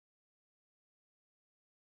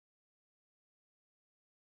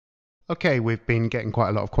Okay, we've been getting quite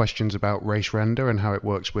a lot of questions about RaceRender and how it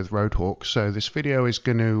works with RoadHawk, so this video is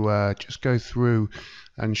going to just go through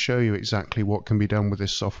and show you exactly what can be done with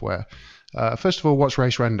this software. First of all, what's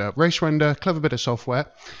RaceRender? RaceRender, clever bit of software.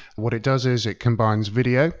 What it does is it combines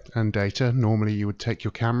video and data. Normally you would take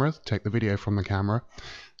your camera, take the video from the camera,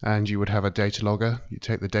 and you would have a data logger. You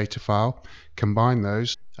take the data file, combine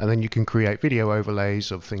those, and then you can create video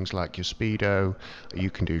overlays of things like your speedo. You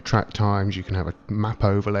can do track times, you can have a map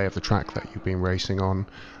overlay of the track that you've been racing on.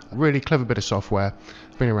 Really clever bit of software.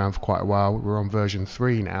 It's been around for quite a while. We're on version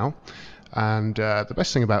 3 now. And the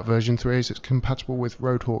best thing about version 3 is it's compatible with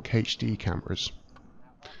RoadHawk HD cameras.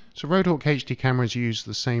 So RoadHawk HD cameras use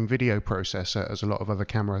the same video processor as a lot of other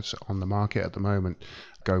cameras on the market at the moment.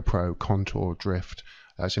 GoPro, Contour, Drift.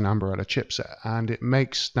 It's an Umbrella chipset, and it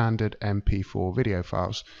makes standard MP4 video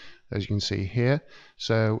files, as you can see here.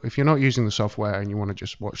 So if you're not using the software and you want to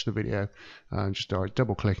just watch the video, just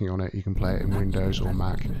double clicking on it, you can play it in Windows or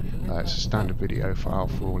Mac. It's a standard video file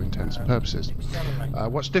for all intents and purposes.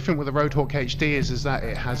 What's different with the RoadHawk HD is that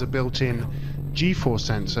it has a built-in G-force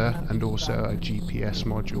sensor and also a GPS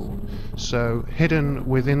module. So hidden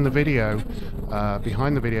within the video,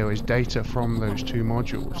 behind the video, is data from those two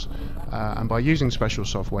modules. And by using special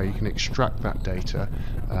software you can extract that data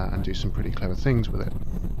and do some pretty clever things with it.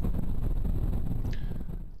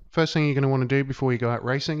 First thing you're going to want to do before you go out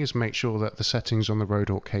racing is make sure that the settings on the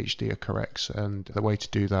RoadHawk HD are correct, and the way to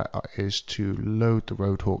do that is to load the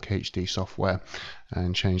RoadHawk HD software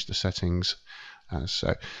and change the settings.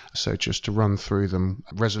 So just to run through them,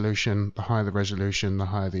 resolution, the higher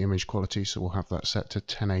the image quality, so we'll have that set to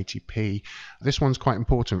 1080p. This one's quite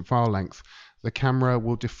important, file length. The camera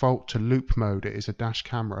will default to loop mode. It is a dash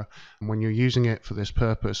camera, and when you're using it for this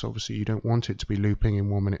purpose, obviously you don't want it to be looping in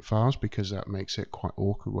 1-minute files because that makes it quite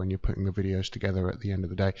awkward when you're putting the videos together at the end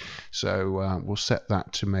of the day. So we'll set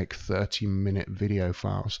that to make 30-minute video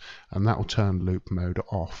files, and that will turn loop mode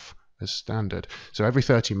off as standard. So every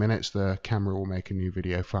 30 minutes the camera will make a new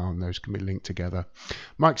video file and those can be linked together.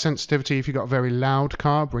 Mic sensitivity, if you've got a very loud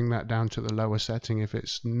car, bring that down to the lower setting. If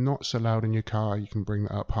it's not so loud in your car, you can bring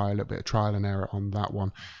that up high. A little bit of trial and error on that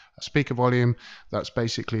one. Speaker volume, that's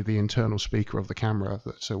basically the internal speaker of the camera,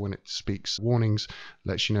 so when it speaks warnings,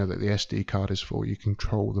 lets you know that the SD card is full. You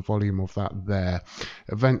control the volume of that there.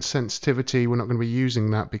 Event sensitivity, we're not going to be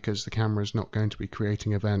using that because the camera is not going to be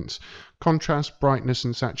creating events. Contrast, brightness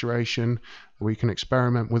and saturation, we can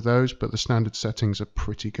experiment with those, but the standard settings are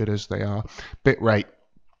pretty good as they are. Bitrate,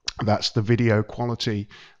 that's the video quality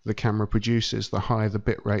the camera produces. The higher the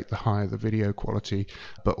bitrate, the higher the video quality,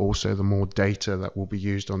 but also the more data that will be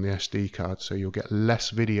used on the SD card. So you'll get less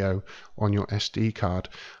video on your SD card.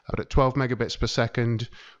 But at 12 megabits per second,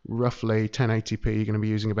 roughly 1080p, you're going to be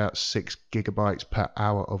using about 6 gigabytes per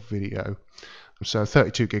hour of video. So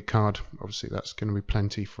 32 gig card, obviously that's going to be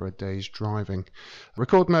plenty for a day's driving.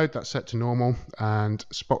 Record mode, that's set to normal, and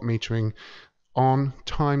spot metering on.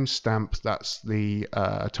 Timestamp, that's the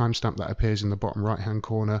timestamp that appears in the bottom right hand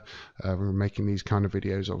corner. When we're making these kind of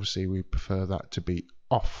videos, obviously we prefer that to be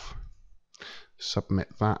off. Submit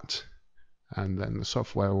that, and then the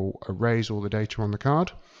software will erase all the data on the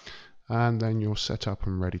card, and then you're set up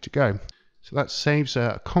and ready to go. So that saves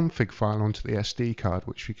a config file onto the SD card,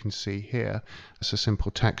 which we can see here. It's a simple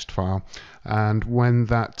text file, and when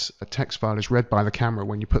that text file is read by the camera,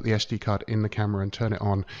 when you put the SD card in the camera and turn it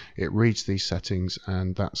on, it reads these settings,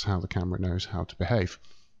 and that's how the camera knows how to behave.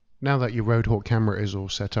 Now that your RoadHawk camera is all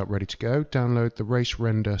set up, ready to go, download the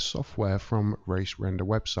RaceRender software from RaceRender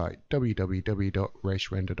website,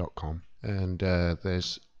 www.racerender.com, and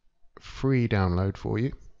there's free download for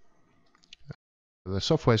you. The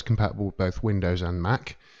software is compatible with both Windows and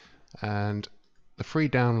Mac, and the free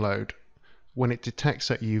download, when it detects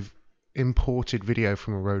that you've imported video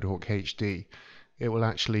from a RoadHawk HD, it will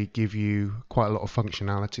actually give you quite a lot of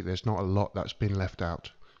functionality. There's not a lot that's been left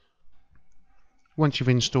out. Once you've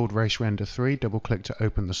installed RaceRender 3, double click to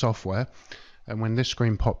open the software, and when this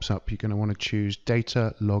screen pops up, you're going to want to choose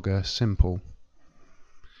Data Logger Simple.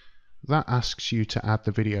 That asks you to add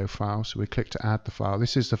the video file, so we click to add the file.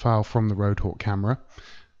 This is the file from the RoadHawk camera.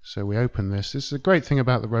 So we open this. This is a great thing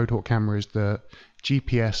about the RoadHawk camera, is the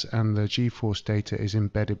GPS and the G-force data is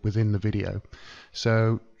embedded within the video.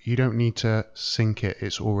 So you don't need to sync it,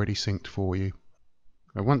 it's already synced for you.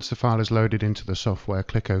 Once the file is loaded into the software,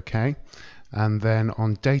 click OK, and then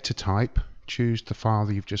on data type, choose the file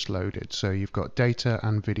that you've just loaded. So you've got data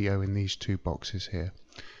and video in these two boxes here.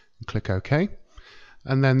 Click OK.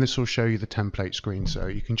 And then this will show you the template screen, so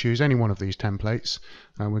you can choose any one of these templates,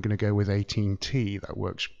 and we're going to go with 18T. That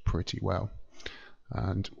works pretty well,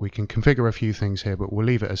 and we can configure a few things here, but we'll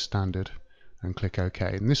leave it as standard. and click OK.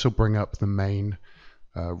 And this will bring up the main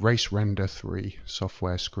RaceRender 3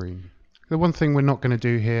 software screen. The one thing we're not going to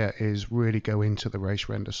do here is really go into the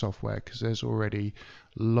RaceRender software, because there's already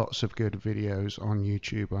lots of good videos on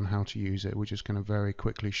YouTube on how to use it. We're just going to very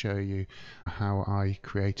quickly show you how I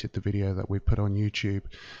created the video that we put on YouTube.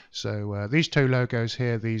 So these two logos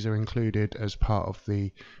here, these are included as part of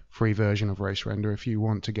the free version of RaceRender. If you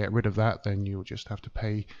want to get rid of that, then you'll just have to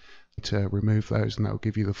pay to remove those, and that will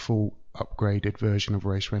give you the full upgraded version of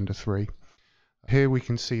RaceRender 3. Here we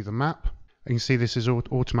can see the map. You can see this is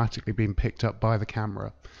automatically being picked up by the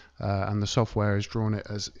camera, and the software has drawn it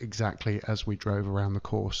as exactly as we drove around the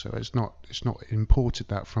course. So it's not imported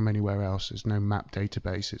that from anywhere else. There's no map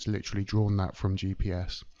database. It's literally drawn that from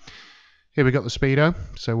GPS. Here we got the speedo.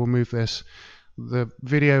 So we'll move this. The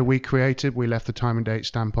video we created, we left the time and date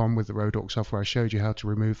stamp on with the RoadHawk software. I showed you how to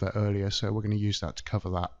remove that earlier, so we're going to use that to cover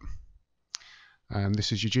that. And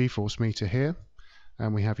this is your G-force meter here,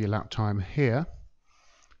 and we have your lap time here.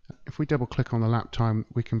 If we double click on the lap time,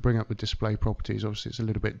 we can bring up the display properties. Obviously it's a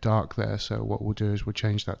little bit dark there, so what we'll do is we'll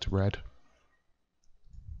change that to red.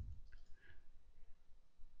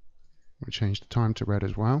 We'll change the time to red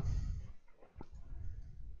as well.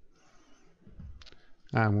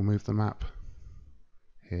 And we'll move the map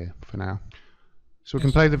here for now. So we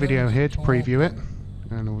can play the video here to preview it.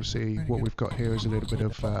 And obviously what we've got here is a little bit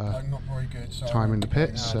of time in the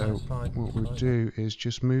pits, so what we'll do is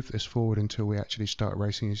just move this forward until we actually start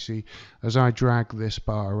racing. You see, as I drag this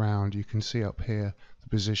bar around, you can see up here the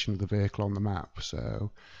position of the vehicle on the map.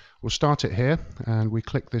 So we'll start it here, and we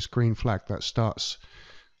click this green flag that starts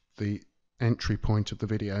the entry point of the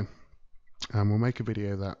video, and we'll make a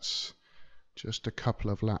video that's just a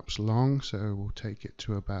couple of laps long, so we'll take it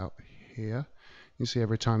to about here. You see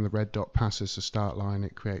every time the red dot passes the start line,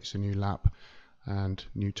 it creates a new lap and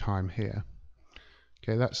new time here.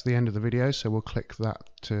 Okay, that's the end of the video, so we'll click that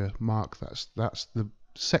to mark that's the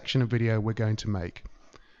section of video we're going to make.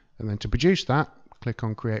 And then to produce that, click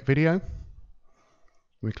on Create Video.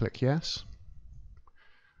 We click Yes.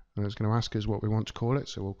 And it's going to ask us what we want to call it,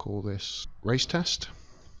 so we'll call this Race Test.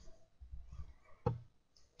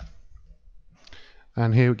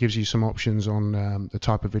 And here it gives you some options on the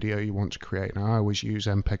type of video you want to create. Now I always use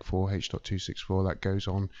MPEG-4 H.264. That goes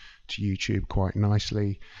on to YouTube quite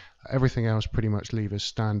nicely. Everything else pretty much leave as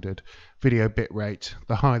standard. Video bitrate,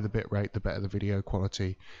 the higher the bitrate, the better the video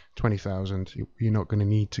quality. 20,000, you're not going to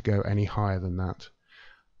need to go any higher than that.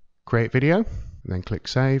 Create video, then click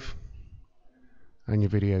Save, and your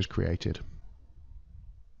video is created.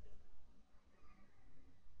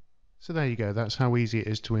 So there you go, that's how easy it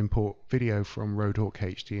is to import video from RoadHawk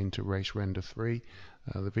HD into RaceRender 3.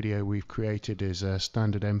 The video we've created is a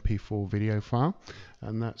standard MP4 video file,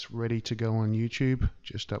 and that's ready to go on YouTube.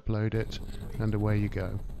 Just upload it and away you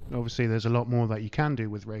go. Obviously there's a lot more that you can do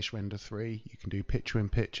with RaceRender 3. You can do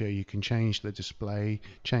picture-in-picture, you can change the display,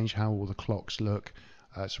 change how all the clocks look.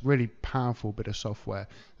 It's a really powerful bit of software.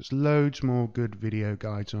 There's loads more good video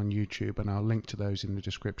guides on YouTube, and I'll link to those in the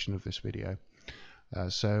description of this video.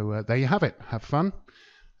 So there you have it. Have fun,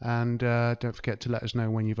 and don't forget to let us know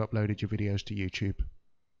when you've uploaded your videos to YouTube.